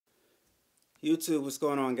YouTube, what's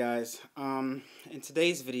going on, guys? In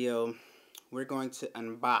today's video, we're going to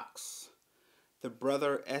unbox the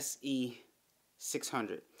Brother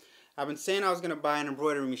SE600. I've been saying I was going to buy an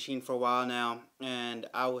embroidery machine for a while now, and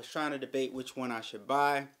I was trying to debate which one I should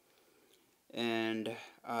buy. And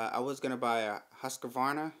I was going to buy a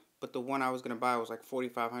Husqvarna, but the one I was going to buy was like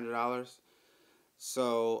 $4,500.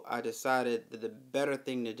 So I decided that the better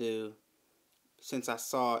thing to do, since I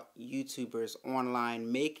saw YouTubers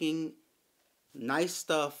online making nice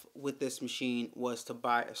stuff with this machine, was to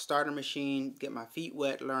buy a starter machine, get my feet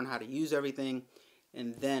wet, learn how to use everything,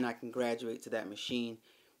 and then I can graduate to that machine.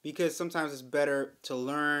 Because sometimes it's better to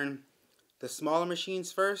learn the smaller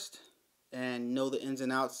machines first and know the ins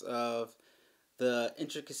and outs of the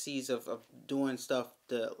intricacies of doing stuff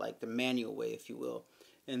like the manual way, if you will,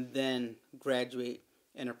 and then graduate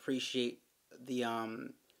and appreciate the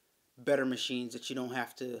better machines that you don't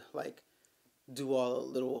have to like do all the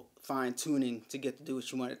little fine tuning to get to do what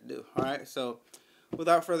you want it to do. Alright, so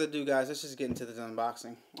without further ado, guys, let's just get into this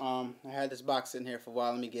unboxing. I had this box sitting here for a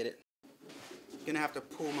while. Let me get it. I'm gonna have to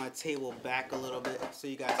pull my table back a little bit so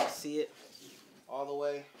you guys can see it all the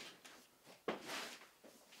way.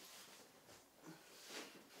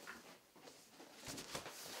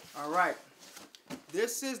 Alright,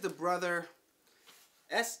 this is the Brother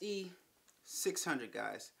SE600,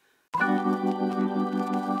 guys.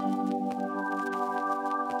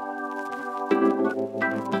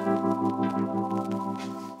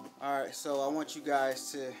 Alright, so I want you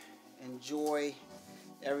guys to enjoy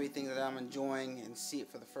everything that I'm enjoying and see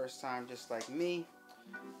it for the first time just like me.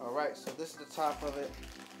 Alright, so this is the top of it.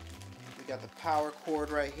 We got the power cord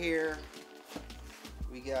right here.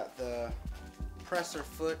 We got the presser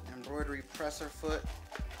foot, embroidery presser foot.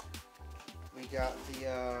 We got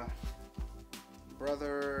the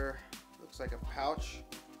Brother, looks like a pouch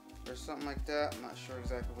or something like that. I'm not sure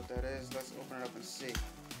exactly what that is. Let's open it up and see.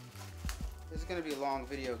 This is going to be a long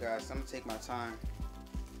video, guys, so I'm going to take my time.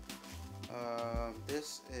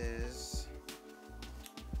 This is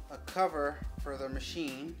a cover for the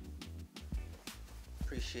machine.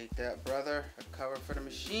 Appreciate that, brother. A cover for the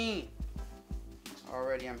machine.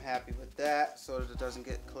 Already I'm happy with that, so that it doesn't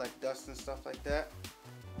collect dust and stuff like that.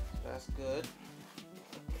 So that's good.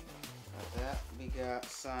 Got that. We got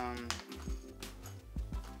some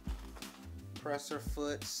presser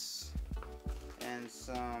foots and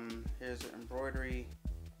some, here's an embroidery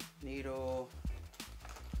needle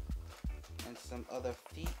and some other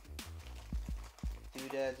feet,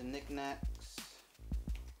 doodads and knickknacks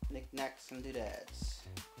and doodads.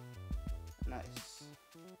 Nice.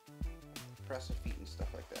 Presser feet and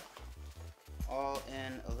stuff like that. All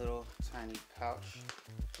in a little tiny pouch,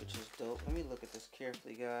 which is dope. Let me look at this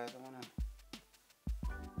carefully, guys.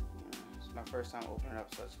 It's my first time opening it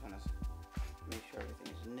up, so I just want to make sure everything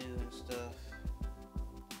is new and stuff.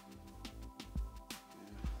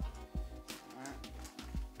 Alright.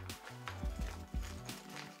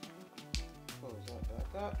 Close that back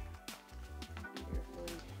up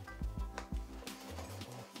carefully.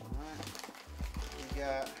 Alright. We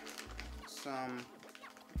got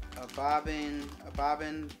a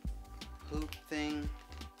bobbin hoop thing,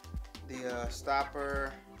 the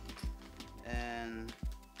stopper, and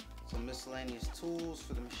some miscellaneous tools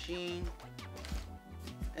for the machine.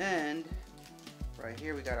 And right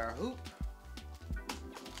here we got our hoop,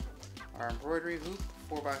 our embroidery hoop,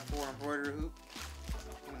 4x4 embroidery hoop,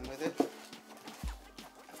 and with it. And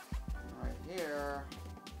right here,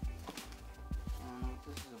 I don't know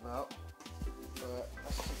what this is about, but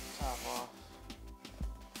let's take the top off.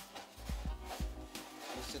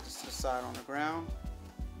 Let's sit this to the side on the ground.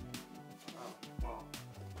 Oh, well,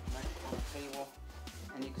 next on the table,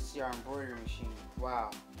 and you can see our embroidery machine.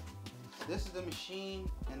 Wow. This is the machine,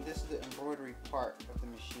 and this is the embroidery part of the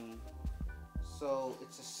machine. So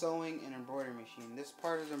it's a sewing and embroidery machine. This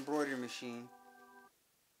part is embroidery machine.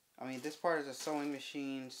 This part is a sewing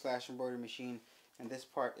machine / embroidery machine, and this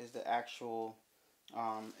part is the actual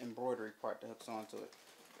embroidery part that hooks onto it.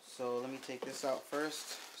 So let me take this out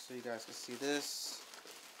first so you guys can see this.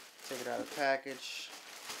 Take it out of the package.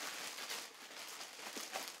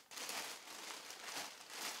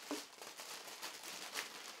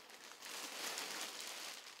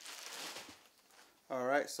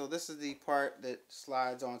 Alright, so this is the part that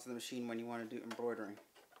slides onto the machine when you want to do embroidering.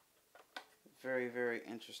 Very, very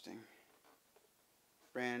interesting.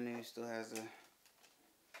 Brand new, still has the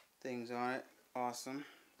things on it. Awesome.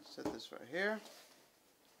 Set this right here.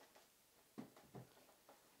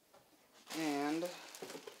 And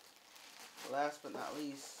last but not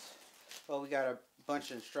least, well, we got a bunch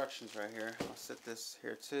of instructions right here. I'll set this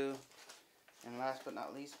here too. And last but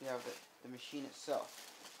not least, we have the machine itself.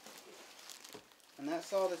 And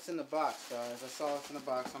that's all that's in the box, guys. That's all that's in the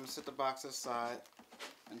box. I'm going to set the box aside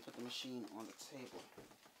and put the machine on the table.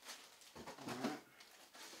 Alright.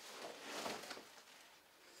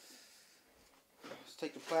 Let's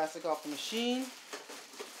take the plastic off the machine.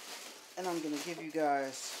 And I'm going to give you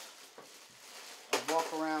guys a walk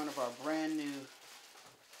around of our brand new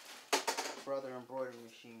Brother embroidery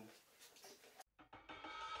machine.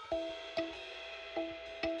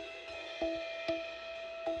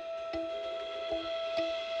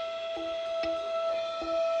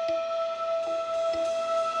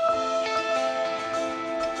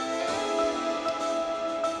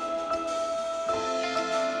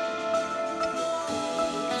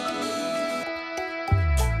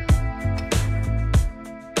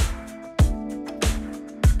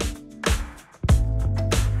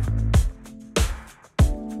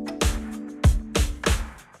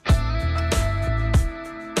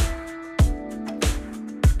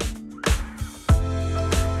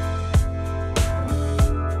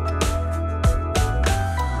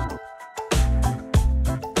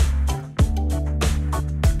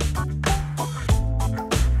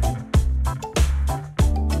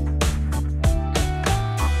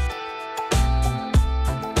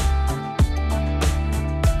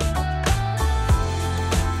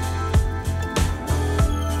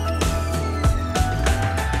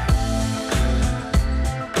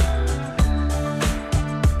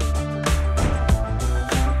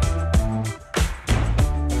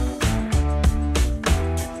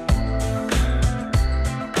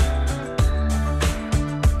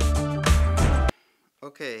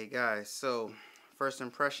 Okay guys, so first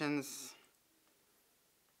impressions,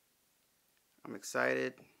 I'm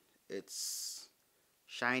excited. It's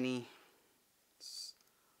shiny, it's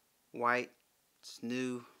white, it's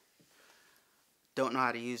new. Don't know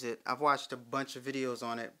how to use it. I've watched a bunch of videos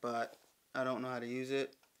on it, but I don't know how to use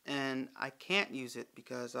it, and I can't use it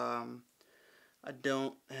because I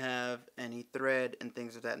don't have any thread and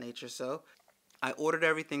things of that nature. So I ordered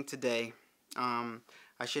everything today.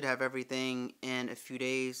 I should have everything in a few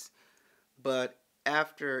days, but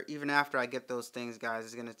even after I get those things, guys,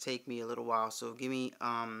 it's gonna take me a little while. So give me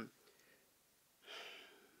I'm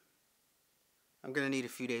gonna need a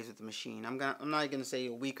few days with the machine. I'm not gonna say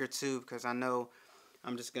a week or two, because I know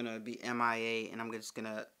I'm just gonna be MIA, and I'm just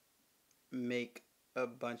gonna make a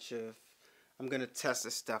bunch of, I'm gonna test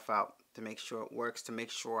this stuff out to make sure it works, to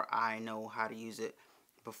make sure I know how to use it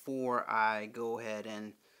before I go ahead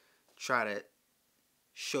and try to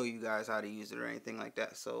show you guys how to use it or anything like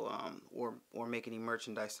that. So or make any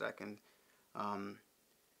merchandise that I can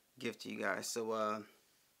give to you guys. So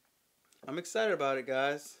I'm excited about it,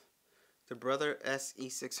 guys. The Brother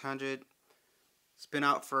SE600. It's been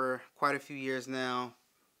out for quite a few years now,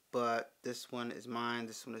 but this one is mine.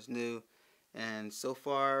 This one is new, and so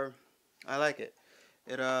far I like it.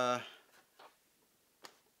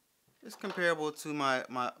 It's comparable to my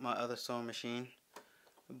other sewing machine,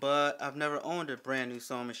 but I've never owned a brand new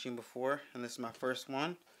sewing machine before, and this is my first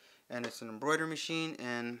one, and it's an embroidery machine,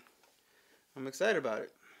 and I'm excited about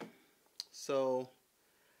it. So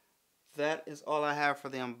that is all I have for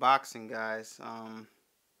the unboxing, guys.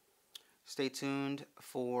 Stay tuned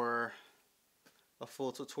for a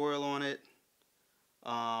full tutorial on it,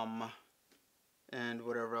 and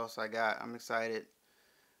whatever else I got. I'm excited,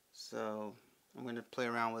 so I'm going to play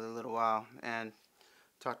around with it a little while and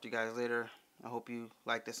talk to you guys later. I hope you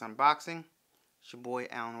like this unboxing. It's your boy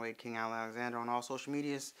Allan Wade, King Allan Alexander, on all social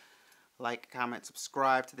medias. Like, comment,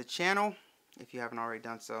 subscribe to the channel if you haven't already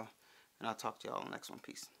done so, and I'll talk to y'all on the next one.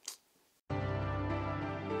 Peace.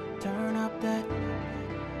 Turn up that,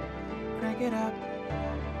 crank it up.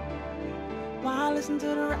 Why listen to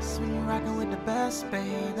the rest when you're rocking with the best, baby?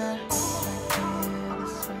 It's right here,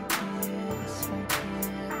 it's right here, it's right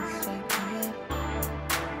here, it's right here.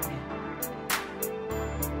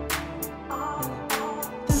 Yeah.